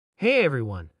Hey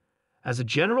everyone! As a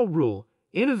general rule,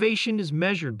 innovation is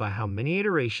measured by how many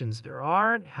iterations there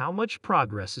are and how much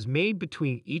progress is made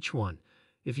between each one.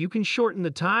 If you can shorten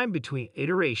the time between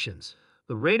iterations,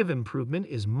 the rate of improvement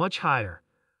is much higher.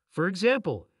 For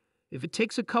example, if it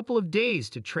takes a couple of days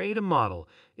to train a model,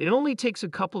 it only takes a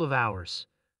couple of hours.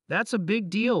 That's a big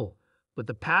deal. But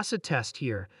the pass a test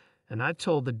here, and I've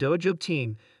told the Dojo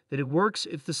team that it works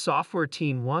if the software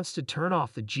team wants to turn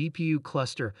off the GPU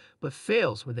cluster but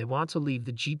fails when they want to leave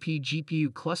the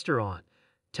GPU cluster on.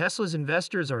 Tesla's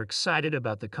investors are excited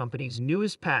about the company's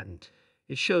newest patent.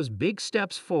 It shows big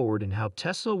steps forward in how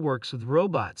Tesla works with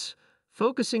robots,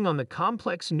 focusing on the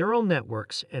complex neural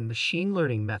networks and machine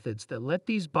learning methods that let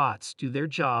these bots do their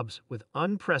jobs with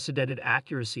unprecedented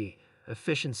accuracy,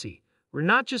 efficiency. We're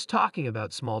not just talking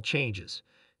about small changes.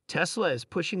 Tesla is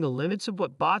pushing the limits of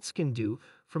what bots can do,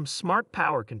 from smart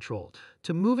power control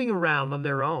to moving around on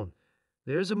their own.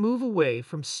 There's a move away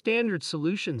from standard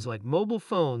solutions like mobile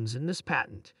phones in this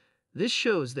patent. This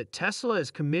shows that Tesla is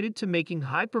committed to making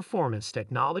high-performance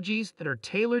technologies that are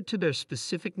tailored to their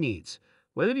specific needs.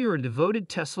 Whether you're a devoted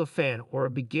Tesla fan or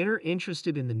a beginner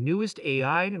interested in the newest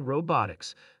AI and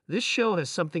robotics, this show has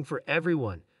something for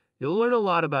everyone. You'll learn a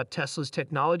lot about Tesla's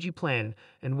technology plan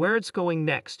and where it's going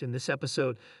next in this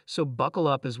episode, so buckle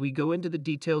up as we go into the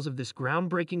details of this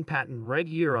groundbreaking patent right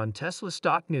here on Tesla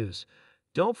Stock News.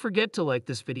 Don't forget to like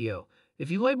this video. If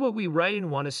you like what we write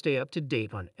and want to stay up to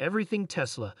date on everything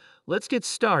Tesla, let's get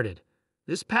started.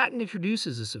 This patent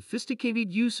introduces a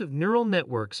sophisticated use of neural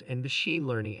networks and machine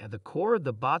learning at the core of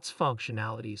the bot's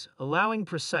functionalities, allowing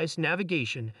precise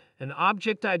navigation and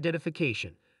object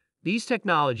identification. These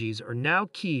technologies are now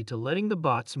key to letting the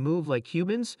bots move like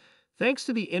humans, thanks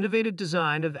to the innovative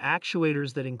design of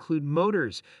actuators that include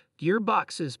motors,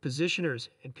 gearboxes, positioners,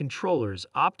 and controllers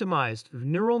optimized through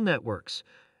neural networks.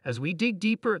 As we dig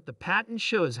deeper, the patent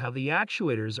shows how the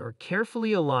actuators are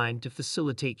carefully aligned to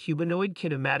facilitate humanoid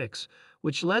kinematics,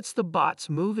 which lets the bots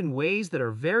move in ways that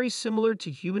are very similar to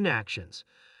human actions.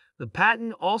 The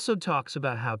patent also talks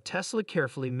about how Tesla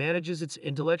carefully manages its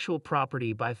intellectual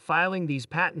property by filing these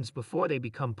patents before they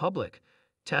become public.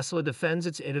 Tesla defends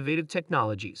its innovative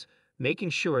technologies, making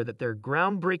sure that their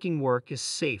groundbreaking work is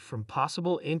safe from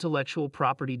possible intellectual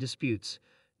property disputes.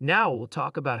 Now we'll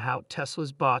talk about how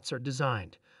Tesla's bots are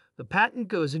designed. The patent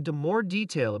goes into more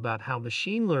detail about how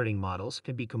machine learning models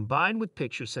can be combined with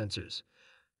picture sensors.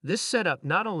 This setup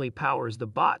not only powers the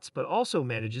bots but also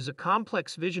manages a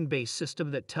complex vision-based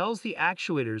system that tells the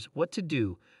actuators what to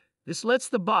do. This lets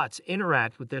the bots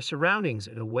interact with their surroundings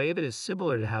in a way that is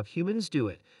similar to how humans do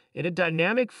it, in a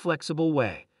dynamic, flexible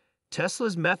way.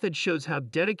 Tesla's method shows how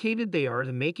dedicated they are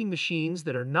to making machines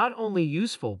that are not only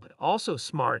useful but also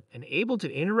smart and able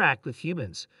to interact with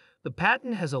humans. The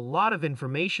patent has a lot of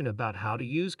information about how to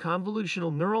use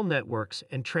convolutional neural networks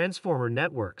and transformer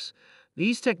networks.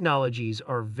 These technologies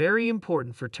are very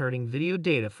important for turning video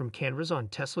data from cameras on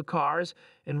Tesla cars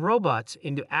and robots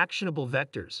into actionable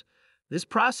vectors. This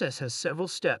process has several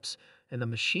steps, and the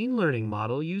machine learning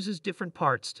model uses different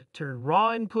parts to turn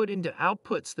raw input into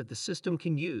outputs that the system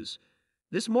can use.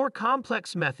 This more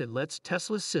complex method lets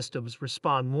Tesla's systems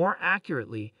respond more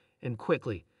accurately and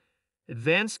quickly.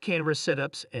 Advanced camera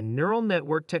setups and neural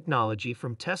network technology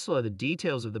from Tesla. The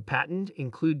details of the patent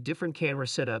include different camera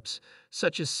setups,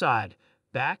 such as side,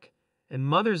 back, and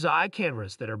mother's eye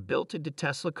cameras that are built into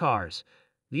Tesla cars.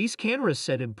 These cameras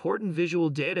send important visual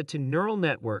data to neural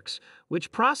networks,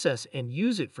 which process and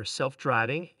use it for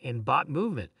self-driving and bot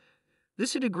movement.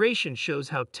 This integration shows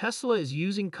how Tesla is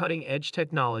using cutting-edge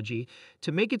technology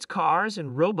to make its cars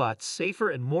and robots safer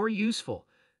and more useful.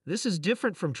 This is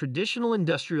different from traditional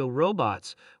industrial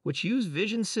robots, which use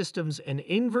vision systems and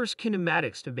inverse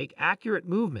kinematics to make accurate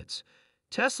movements.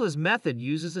 Tesla's method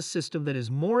uses a system that is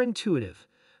more intuitive.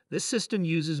 This system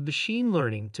uses machine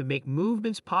learning to make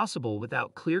movements possible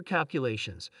without clear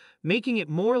calculations, making it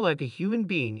more like a human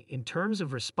being in terms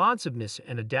of responsiveness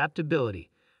and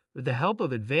adaptability. With the help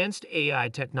of advanced AI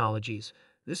technologies,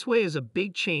 this way is a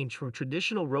big change from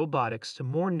traditional robotics to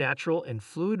more natural and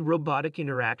fluid robotic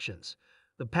interactions.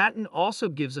 The patent also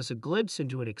gives us a glimpse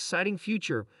into an exciting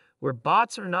future where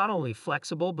bots are not only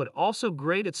flexible but also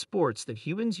great at sports that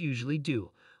humans usually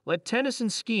do, like tennis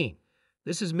and skiing.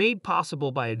 This is made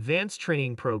possible by advanced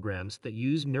training programs that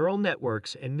use neural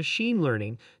networks and machine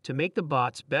learning to make the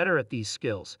bots better at these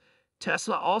skills.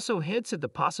 Tesla also hints at the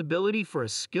possibility for a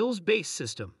skills-based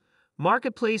system.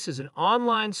 Marketplace is an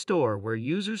online store where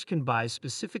users can buy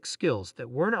specific skills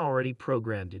that weren't already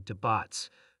programmed into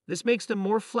bots. This makes them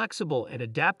more flexible and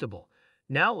adaptable.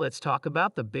 Now let's talk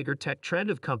about the bigger tech trend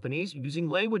of companies using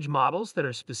language models that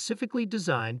are specifically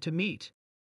designed to meet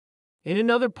In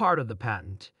another part of the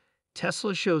patent,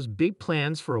 Tesla shows big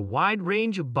plans for a wide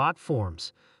range of bot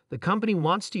forms. The company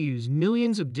wants to use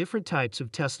millions of different types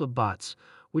of Tesla bots,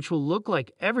 which will look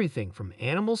like everything from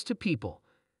animals to people.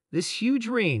 This huge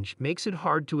range makes it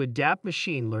hard to adapt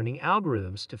machine learning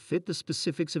algorithms to fit the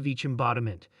specifics of each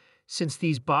embodiment. Since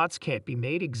these bots can't be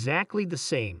made exactly the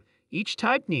same, each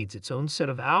type needs its own set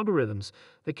of algorithms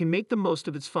that can make the most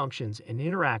of its functions and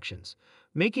interactions,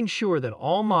 making sure that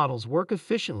all models work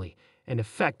efficiently and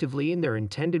effectively in their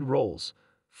intended roles.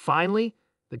 Finally,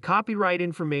 the copyright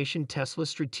information. Tesla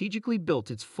strategically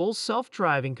built its full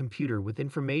self-driving computer with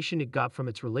information it got from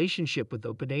its relationship with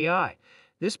OpenAI.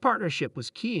 This partnership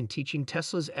was key in teaching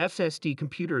Tesla's FSD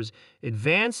computers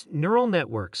advanced neural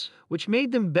networks, which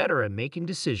made them better at making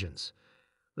decisions.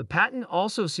 The patent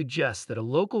also suggests that a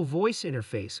local voice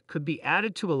interface could be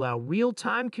added to allow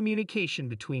real-time communication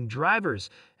between drivers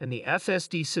and the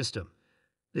FSD system.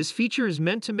 This feature is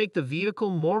meant to make the vehicle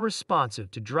more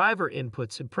responsive to driver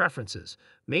inputs and preferences,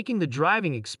 making the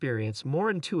driving experience more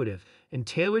intuitive and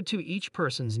tailored to each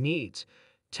person's needs.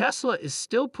 Tesla is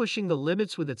still pushing the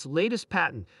limits with its latest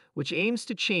patent, which aims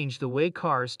to change the way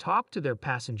cars talk to their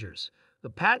passengers. The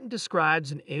patent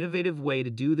describes an innovative way to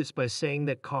do this by saying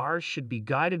that cars should be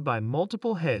guided by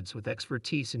multiple heads with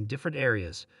expertise in different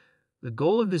areas. The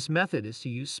goal of this method is to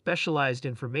use specialized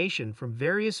information from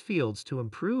various fields to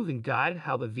improve and guide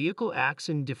how the vehicle acts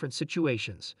in different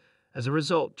situations. As a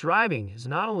result, driving is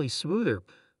not only smoother,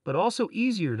 but also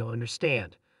easier to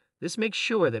understand. This makes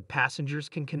sure that passengers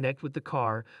can connect with the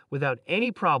car without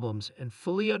any problems and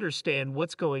fully understand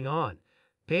what's going on.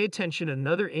 Pay attention.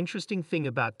 Another interesting thing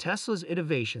about Tesla's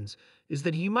innovations is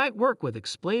that he might work with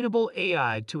explainable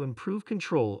AI to improve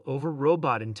control over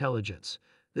robot intelligence.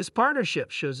 This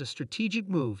partnership shows a strategic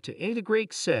move to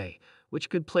integrate cked, which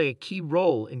could play a key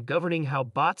role in governing how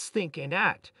bots think and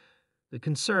act. The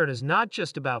concern is not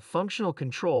just about functional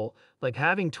control, like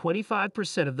having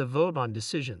 25% of the vote on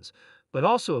decisions, but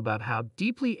also about how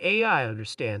deeply AI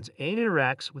understands and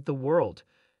interacts with the world.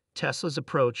 Tesla's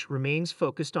approach remains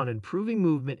focused on improving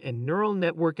movement and neural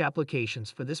network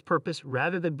applications for this purpose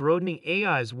rather than broadening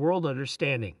AI's world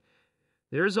understanding.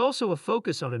 There is also a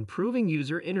focus on improving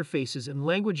user interfaces and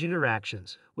language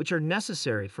interactions, which are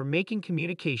necessary for making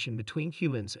communication between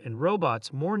humans and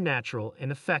robots more natural and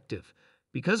effective.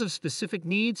 Because of specific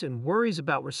needs and worries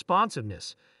about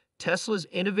responsiveness, Tesla's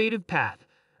innovative path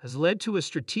has led to a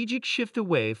strategic shift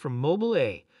away from mobile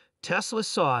AI. Tesla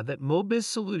saw that mobile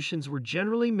solutions were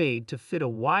generally made to fit a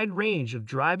wide range of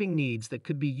driving needs that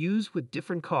could be used with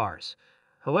different cars.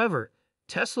 However,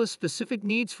 Tesla's specific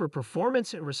needs for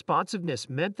performance and responsiveness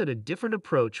meant that a different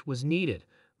approach was needed.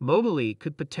 Mobile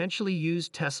could potentially use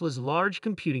Tesla's large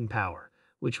computing power,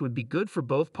 which would be good for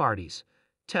both parties.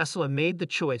 Tesla made the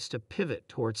choice to pivot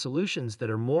toward solutions that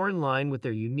are more in line with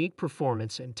their unique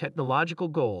performance and technological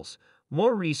goals.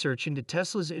 More research into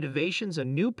Tesla's innovations. A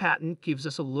new patent gives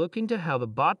us a look into how the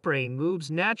bot brain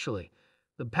moves naturally.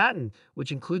 The patent,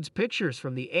 which includes pictures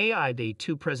from the AI Day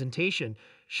 2 presentation,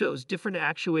 shows different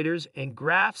actuators and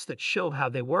graphs that show how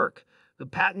they work. The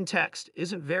patent text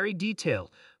isn't very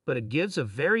detailed, but it gives a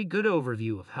very good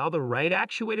overview of how the right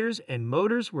actuators and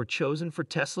motors were chosen for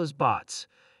Tesla's bots.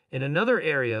 In another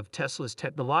area of Tesla's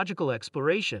technological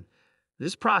exploration,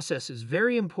 this process is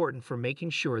very important for making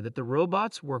sure that the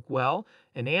robots work well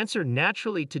and answer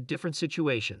naturally to different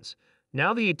situations.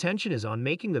 Now the attention is on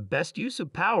making the best use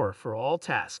of power for all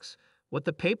tasks. What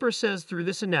the paper says: through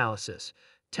this analysis,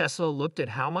 Tesla looked at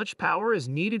how much power is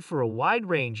needed for a wide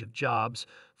range of jobs,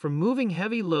 from moving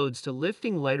heavy loads to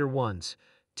lifting lighter ones.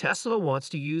 Tesla wants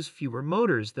to use fewer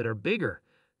motors that are bigger.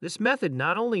 This method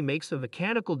not only makes the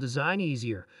mechanical design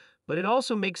easier, but it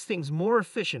also makes things more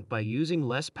efficient by using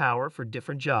less power for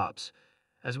different jobs.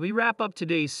 As we wrap up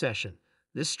today's session,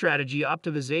 this strategy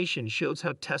optimization shows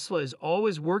how Tesla is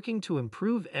always working to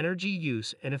improve energy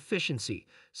use and efficiency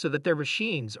so that their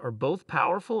machines are both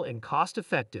powerful and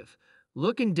cost-effective.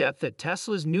 Look in depth at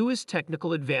Tesla's newest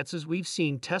technical advances. We've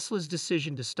seen Tesla's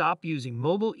decision to stop using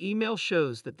mobile email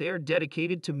shows that they are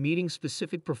dedicated to meeting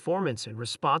specific performance and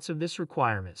responsiveness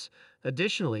requirements.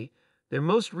 Additionally, their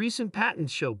most recent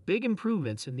patents show big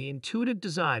improvements in the intuitive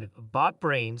design of bot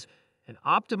brains and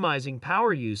optimizing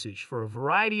power usage for a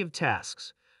variety of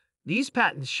tasks. These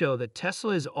patents show that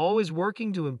Tesla is always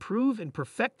working to improve and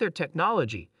perfect their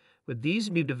technology. With these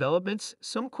new developments,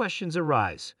 some questions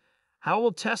arise. How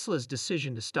will Tesla's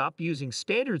decision to stop using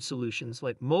standard solutions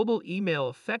like mobile email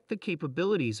affect the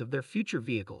capabilities of their future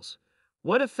vehicles?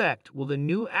 What effect will the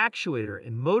new actuator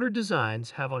and motor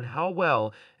designs have on how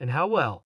well